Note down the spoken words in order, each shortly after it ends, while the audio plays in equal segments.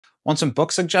Want some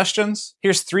book suggestions?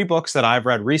 Here's 3 books that I've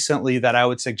read recently that I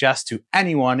would suggest to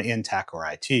anyone in tech or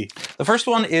IT. The first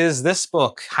one is this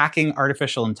book, Hacking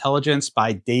Artificial Intelligence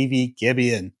by Davey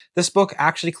Gibian. This book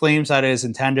actually claims that it is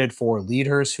intended for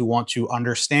leaders who want to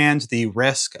understand the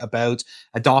risk about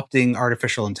adopting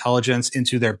artificial intelligence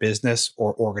into their business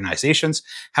or organizations.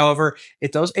 However,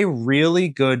 it does a really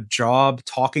good job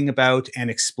talking about and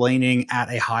explaining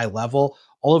at a high level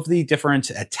all of the different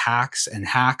attacks and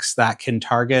hacks that can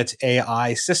target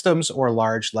AI systems or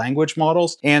large language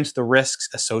models and the risks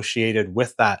associated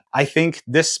with that. I think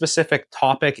this specific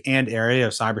topic and area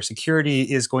of cybersecurity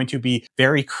is going to be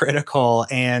very critical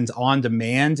and on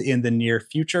demand in the near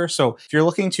future. So if you're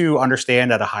looking to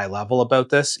understand at a high level about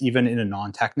this, even in a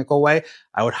non-technical way,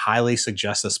 I would highly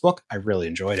suggest this book. I really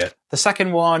enjoyed it. The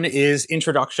second one is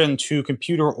Introduction to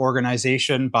Computer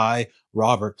Organization by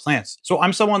Robert Plantz. So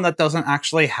I'm someone that doesn't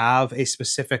actually have a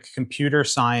specific computer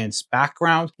science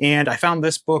background, and I found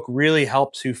this book really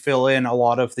helped to fill in a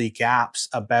lot of the gaps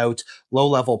about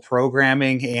low-level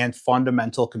programming and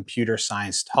fundamental computer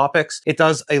science topics. It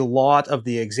does a lot of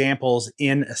the examples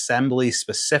in assembly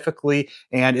specifically,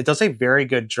 and it does a very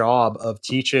good job of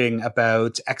teaching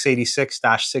about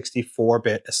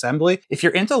x86-64-bit assembly. If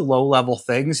you're into low-level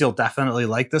things, you'll definitely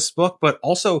like this book, but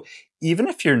also even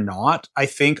if you're not, I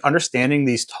think understanding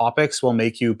these topics will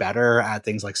make you better at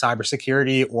things like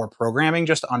cybersecurity or programming,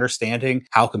 just understanding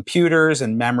how computers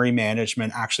and memory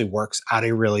management actually works at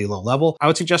a really low level. I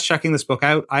would suggest checking this book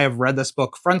out. I have read this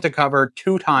book front to cover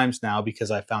 2 times now because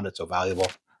I found it so valuable.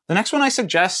 The next one I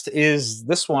suggest is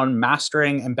this one,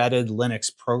 Mastering Embedded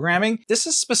Linux Programming. This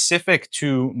is specific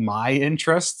to my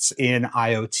interests in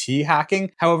IoT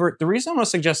hacking. However, the reason I want to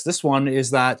suggest this one is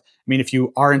that, if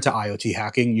you are into IoT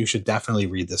hacking, you should definitely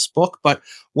read this book. But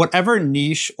whatever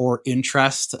niche or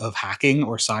interest of hacking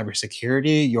or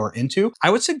cybersecurity you're into, I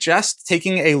would suggest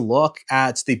taking a look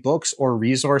at the books or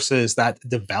resources that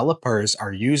developers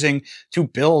are using to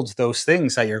build those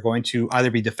things that you're going to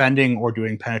either be defending or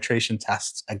doing penetration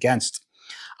tests against.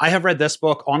 I have read this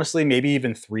book, honestly, maybe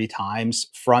even 3 times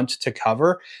front to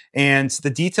cover, and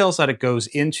the details that it goes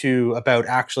into about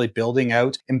actually building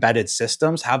out embedded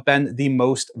systems have been the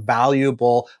most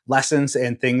valuable lessons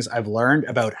and things I've learned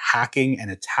about hacking and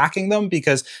attacking them,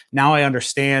 because now I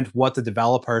understand what the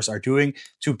developers are doing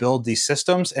to build these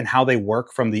systems and how they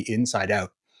work from the inside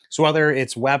out. So whether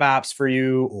it's web apps for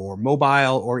you or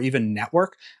mobile or even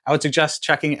network, I would suggest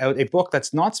checking out a book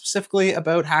that's not specifically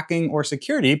about hacking or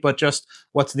security, but just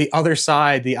what's the other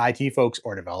side the IT folks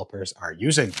or developers are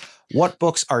using. What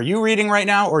books are you reading right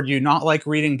now, or do you not like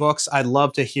reading books? I'd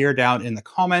love to hear down in the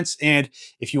comments. And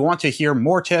if you want to hear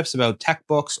more tips about tech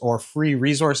books or free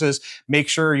resources, make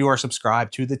sure you are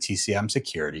subscribed to the TCM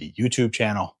Security YouTube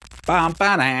channel.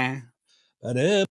 Ba-ba-da. Ba-da.